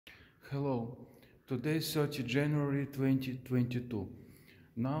Hello, today is 30 January 2022.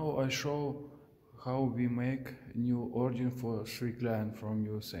 Now I show how we make new order for 3 clients from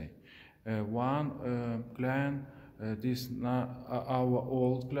USA. One client, this our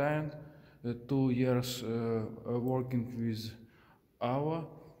old client, 2 years working with our,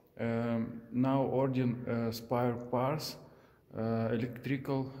 now ordering spare parts,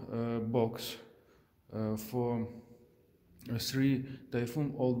 electrical box for 3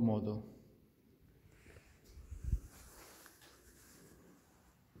 Typhoon old model.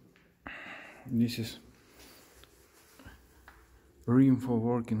 This is rim for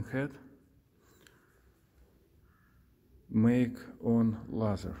working head, make on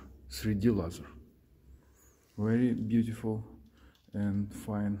laser, 3D laser. Very beautiful and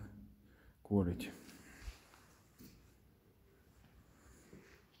fine quality.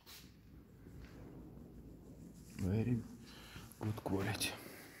 Very good quality.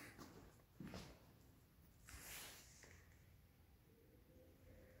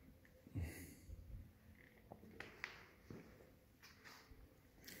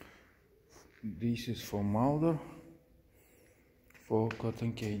 This is for molder, for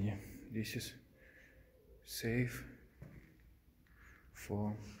cotton candy. This is safe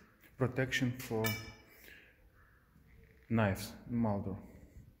for protection for knives, molder.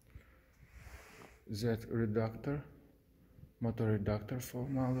 That reductor, motor reductor for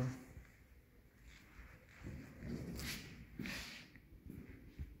molder.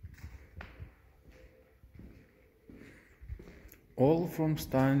 All from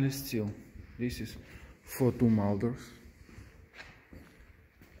stainless steel. This is for 2 molders.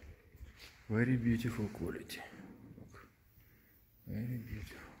 Very beautiful quality. Look. Very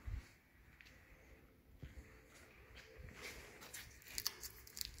beautiful.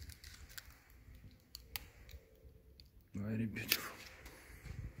 Very beautiful.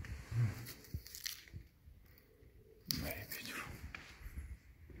 Very beautiful.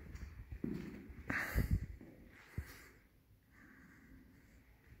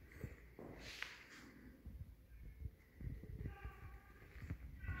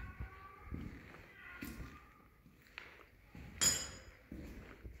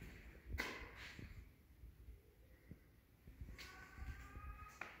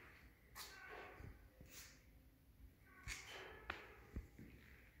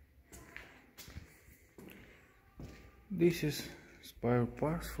 This is spare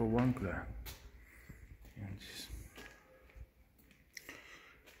parts for 1 client. And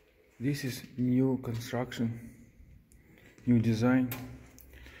this is new construction, new design,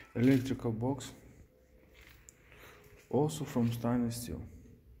 electrical box, also from stainless steel.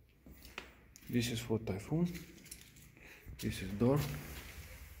 This is for Typhoon. This is door.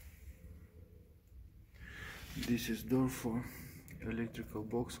 This is door for electrical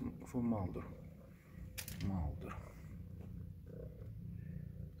box for molder.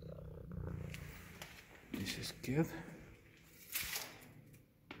 This is cat.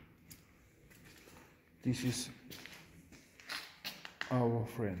 This is our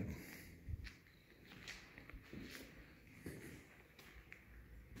friend.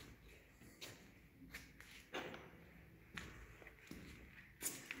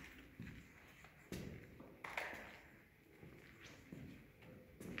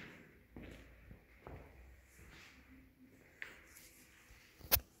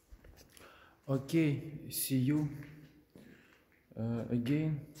 Okay, see you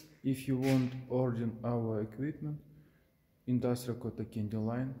again. If you want order our equipment, industrial cotton candy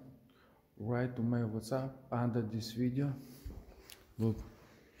line, write to my WhatsApp under this video. Look,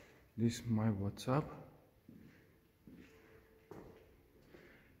 this is my WhatsApp.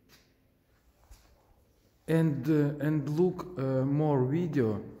 And look more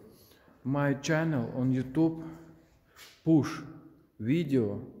video. My channel on YouTube, push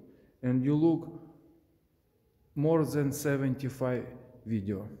video. And you look more than 75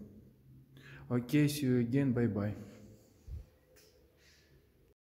 video. Okay, see you again, bye bye.